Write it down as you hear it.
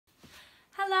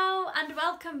and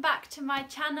welcome back to my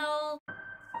channel.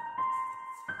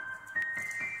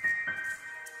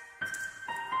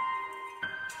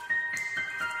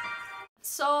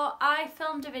 So I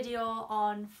filmed a video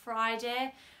on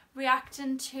Friday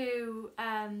reacting to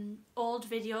old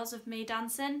videos of me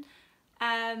dancing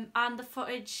and the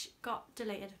footage got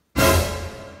deleted.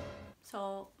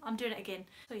 So I'm doing it again.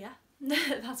 So yeah,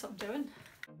 that's what I'm doing.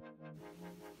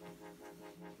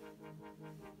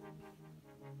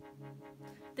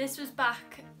 This was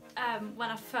back when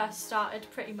I first started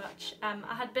pretty much.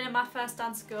 I had been in my first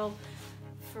dance school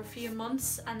for a few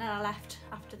months and then I left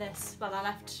after this. Well, I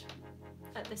left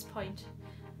at this point.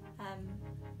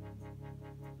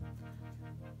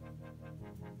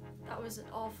 That was an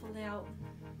awful layout.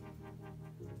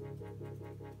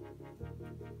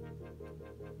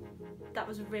 That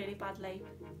was a really bad leap.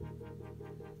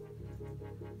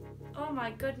 Oh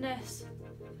my goodness.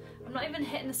 I'm not even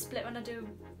hitting a split when I do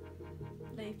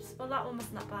leaps. Well, that one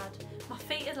wasn't that bad. My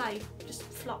feet are like just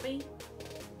floppy.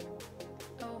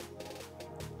 Oh.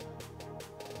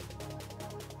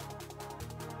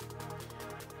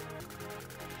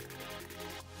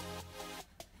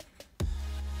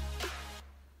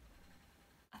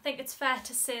 I think it's fair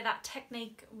to say that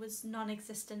technique was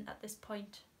non-existent at this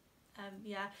point.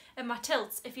 Yeah, and my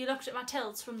tilts, if you looked at my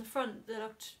tilts from the front, they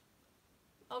looked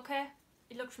okay.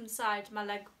 You looked from the side, my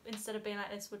leg, instead of being like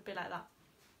this, would be like that.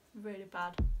 Really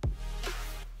bad.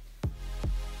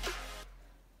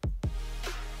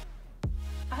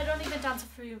 I had only been dancing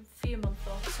for a few months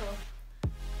though, so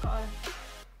I've got to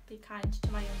be kind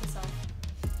to my younger self.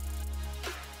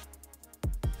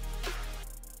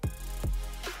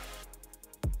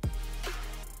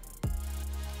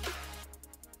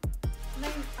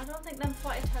 I don't think them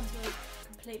 40 turns were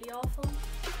completely awful.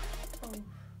 Oh,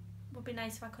 would be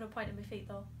nice if I could have pointed my feet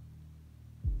though.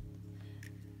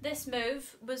 This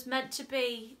move was meant to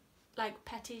be like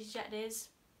petits jetés,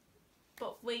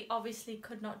 but we obviously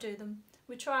could not do them.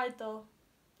 We tried though,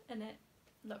 and it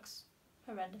looks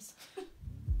horrendous.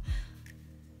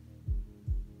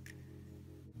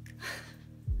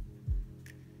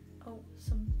 Oh,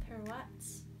 some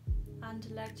pirouettes and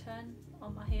a leg turn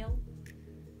on my heel.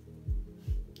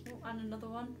 Oh, and another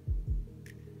one.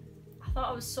 I thought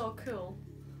I was so cool.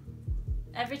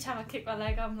 Every time I kick my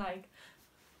leg, I'm like,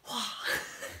 wow.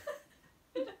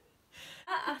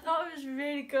 I thought it was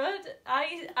really good.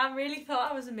 I really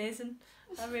thought I was amazing.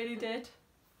 I really did.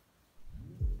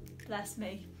 Bless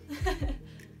me.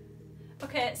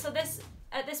 Okay, so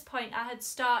at this point I had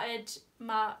started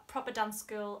my proper dance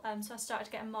school, so I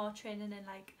started getting more training in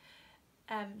like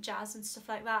jazz and stuff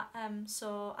like that.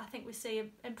 So I think we see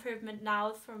improvement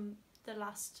now from the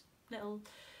last little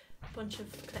bunch of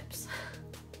clips.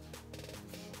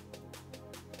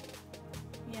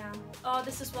 Yeah. Oh,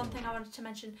 this is one thing I wanted to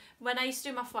mention. When I used to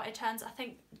do my 40 turns, I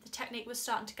think the technique was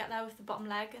starting to get there with the bottom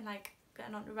leg and like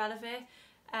getting onto releve.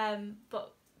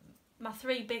 But my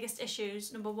three biggest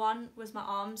issues, number one was my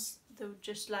arms. They would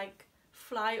just like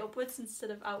fly upwards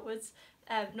instead of outwards.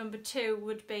 Number two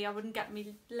would be I wouldn't get my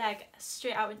leg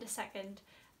straight out into second.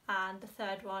 And the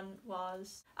third one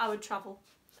was I would travel.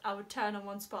 I would turn on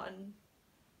one spot and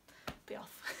be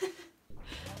off.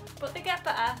 But they get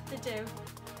better, they do.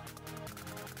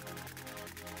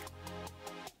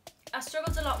 I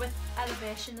struggled a lot with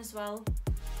elevation as well.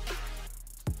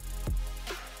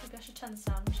 Maybe I should turn the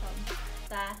sound on.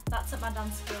 There, that's at my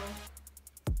dance school.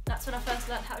 That's when I first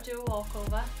learned how to do a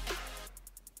walkover.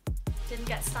 Didn't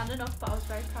get standing up, but I was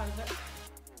very proud of it.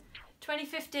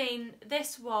 2015,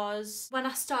 this was when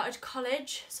I started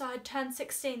college, so I had turned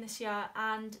 16 this year,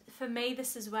 and for me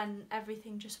this is when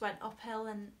everything just went uphill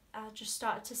and I just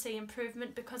started to see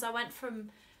improvement, because I went from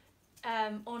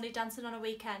only dancing on a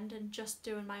weekend and just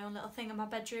doing my own little thing in my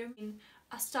bedroom.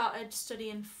 I started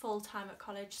studying full time at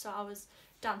college, so I was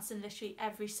dancing literally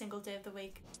every single day of the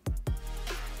week.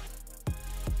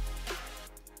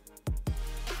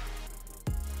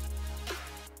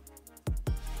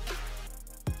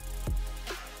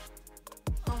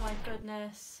 Oh my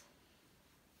goodness.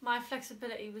 My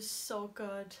flexibility was so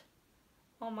good.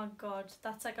 Oh my god,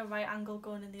 that's like a right angle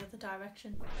going in the other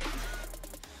direction.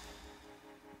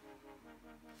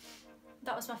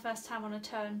 That was my first time on a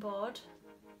turn board.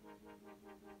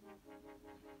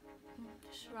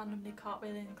 Just randomly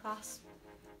cartwheeling in class.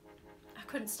 I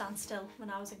couldn't stand still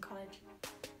when I was in college.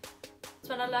 It's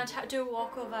when I learned how to do a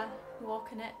walkover,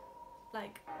 walking it,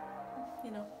 like,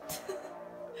 you know.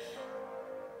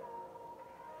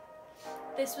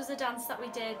 This was a dance that we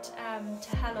did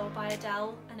to Hello by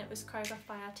Adele, and it was choreographed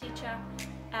by our teacher.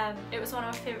 It was one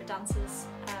of my favourite dances.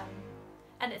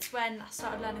 And it's when I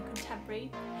started learning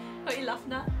contemporary. What are you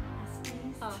laughing at?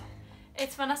 Oh.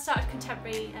 It's when I started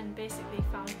contemporary and basically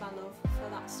found my love for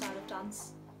that style of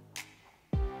dance.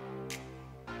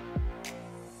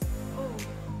 Oh,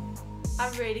 I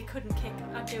really couldn't kick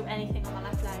or do anything on my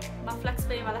left leg. My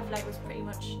flexibility on my left leg was pretty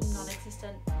much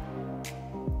non-existent.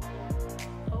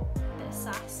 Oh, bit of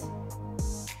sass.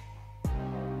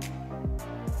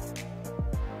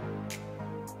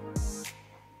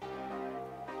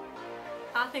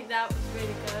 I think that was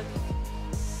really good.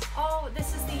 Oh,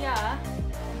 this is the year.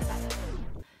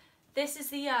 This is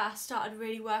the year I started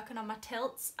really working on my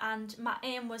tilts, and my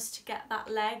aim was to get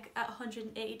that leg at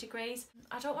 180 degrees.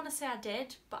 I don't want to say I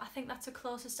did, but I think that's the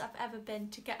closest I've ever been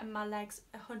to getting my legs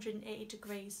 180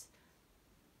 degrees.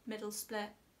 Middle split.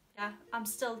 Yeah, I'm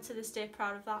still to this day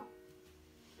proud of that.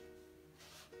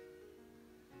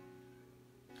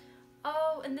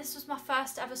 Oh, and this was my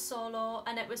first ever solo,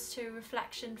 and it was to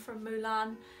Reflection from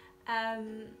Mulan.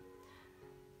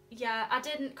 Yeah, I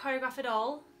didn't choreograph it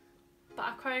all, but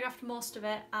I choreographed most of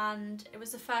it, and it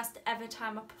was the first ever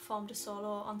time I performed a solo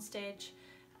on stage.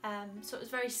 So it was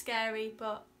very scary,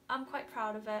 but I'm quite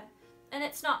proud of it. And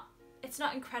it's not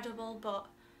incredible, but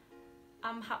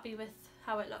I'm happy with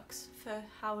how it looks for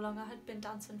how long I had been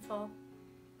dancing for.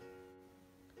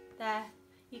 There,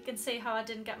 you can see how I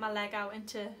didn't get my leg out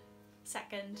into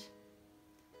second.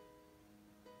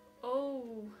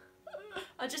 Oh,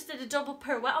 I just did a double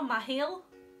pirouette on my heel,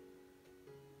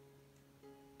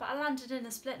 but I landed in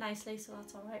a split nicely, so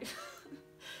that's alright.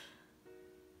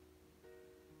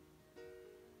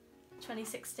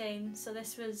 2016, so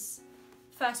this was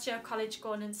first year of college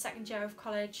going in second year of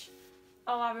college.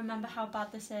 Oh, I remember how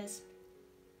bad this is.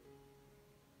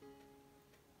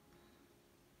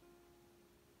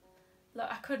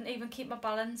 Look, I couldn't even keep my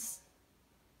balance.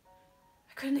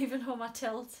 I couldn't even hold my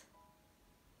tilt.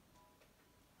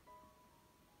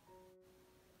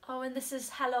 Oh, and this is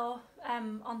Hello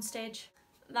on stage.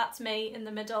 That's me in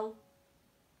the middle.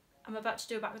 I'm about to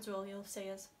do a backwards roll, you'll see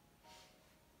us.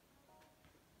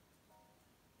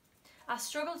 I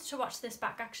struggled to watch this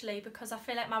back actually because I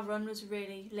feel like my run was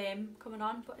really lame coming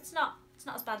on, but it's not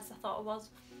as bad as I thought it was.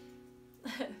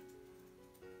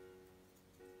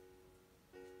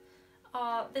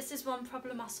 Oh, this is one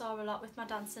problem I saw a lot with my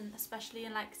dancing, especially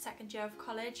in like second year of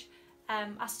college.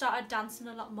 I started dancing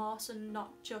a lot more, so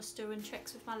not just doing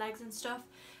tricks with my legs and stuff,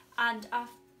 and I've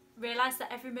realised that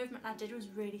every movement I did was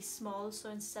really small, so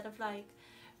instead of like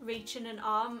reaching an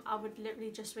arm, I would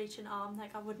literally just reach an arm,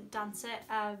 like I wouldn't dance it.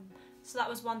 So that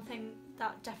was one thing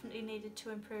that definitely needed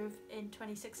to improve in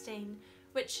 2016,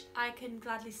 which I can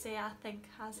gladly say I think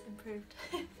has improved.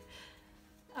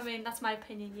 I mean, that's my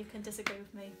opinion, you can disagree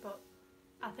with me, but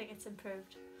I think it's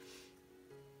improved.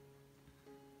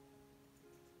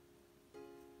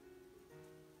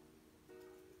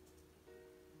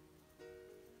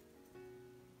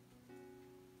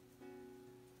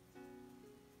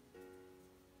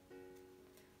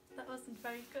 That wasn't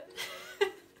very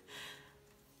good.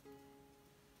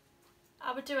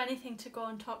 I would do anything to go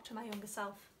and talk to my younger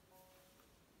self.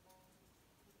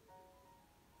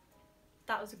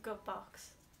 That was a good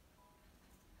box.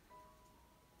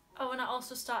 Oh, and I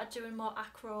also started doing more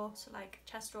acro, so like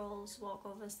chest rolls,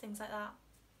 walkovers, things like that.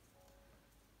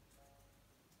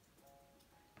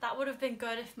 That would have been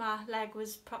good if my leg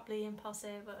was properly in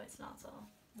posse, but it's not, so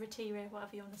retire,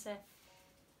 whatever you want to say.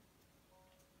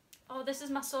 Oh, this is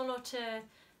my solo to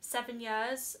 7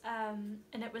 years, and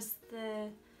it was the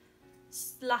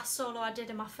last solo I did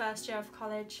in my first year of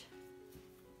college.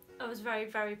 I was very,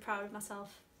 very proud of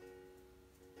myself.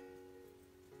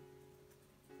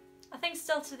 I think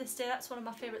still to this day that's one of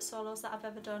my favourite solos that I've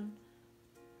ever done.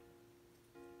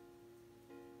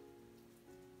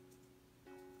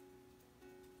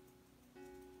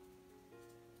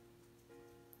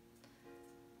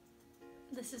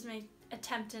 This is me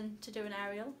attempting to do an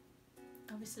aerial.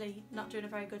 Obviously not doing a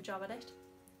very good job at it.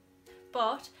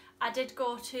 But I did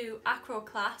go to acro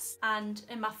class, and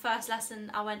in my first lesson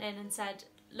I went in and said,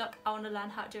 look, I want to learn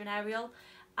how to do an aerial.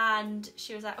 And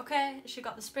she was like, okay, she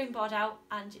got the springboard out,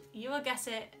 and you will guess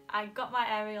it, I got my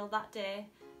aerial that day,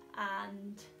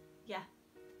 and yeah,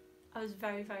 I was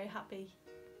very, very happy.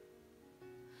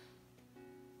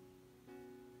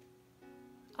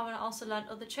 I want to also learn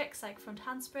other tricks like front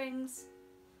handsprings.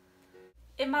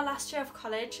 In my last year of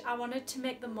college, I wanted to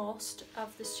make the most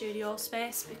of the studio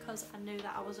space because I knew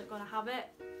that I wasn't going to have it.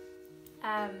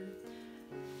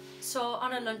 So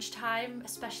on a lunchtime,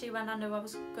 especially when I knew I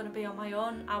was going to be on my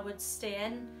own, I would stay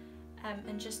in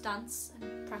and just dance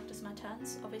and practice my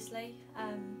turns, obviously.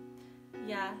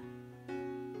 Yeah.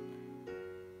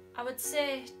 I would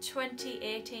say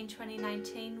 2018,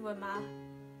 2019 were my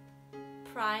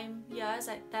prime years.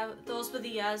 Like those were the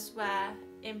years where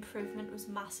improvement was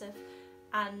massive,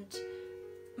 and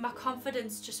my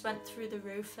confidence just went through the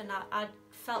roof, and I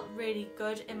felt really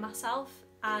good in myself.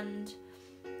 And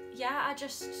yeah,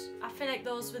 I feel like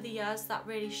those were the years that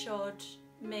really showed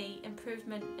me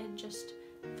improvement in just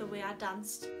the way I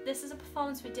danced. This is a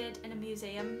performance we did in a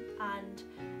museum, and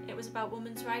it was about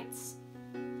women's rights.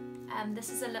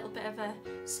 This is a little bit of a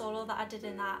solo that I did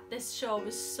in that. This show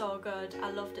was so good,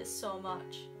 I loved it so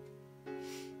much.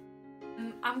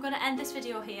 I'm going to end this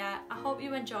video here. I hope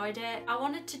you enjoyed it. I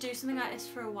wanted to do something like this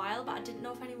for a while, but I didn't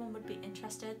know if anyone would be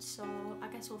interested, so I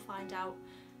guess we'll find out.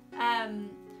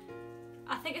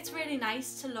 I think it's really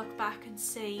nice to look back and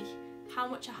see how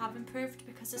much I have improved,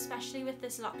 because especially with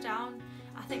this lockdown,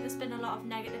 I think there's been a lot of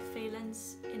negative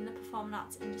feelings in the performing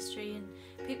arts industry, and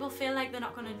people feel like they're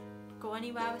not going to go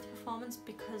anywhere with performance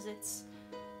because it's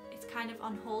kind of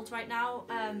on hold right now.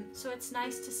 So it's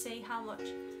nice to see how much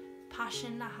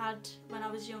passion I had when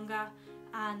I was younger,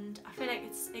 and I feel like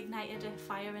it's ignited a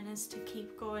fire in us to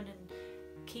keep going and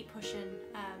keep pushing.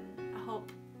 I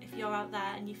hope if you're out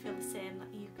there and you feel the same,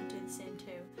 that you can do the same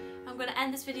too. I'm going to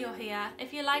end this video here.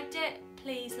 If you liked it,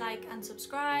 please like and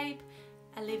subscribe,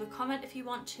 and leave a comment if you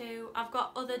want to. I've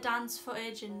got other dance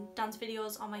footage and dance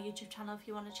videos on my YouTube channel if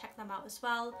you want to check them out as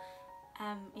well.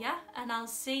 Yeah, and I'll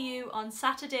see you on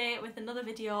Saturday with another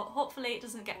video. Hopefully it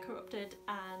doesn't get corrupted,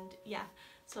 and yeah,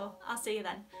 so I'll see you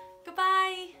then.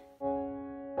 Goodbye!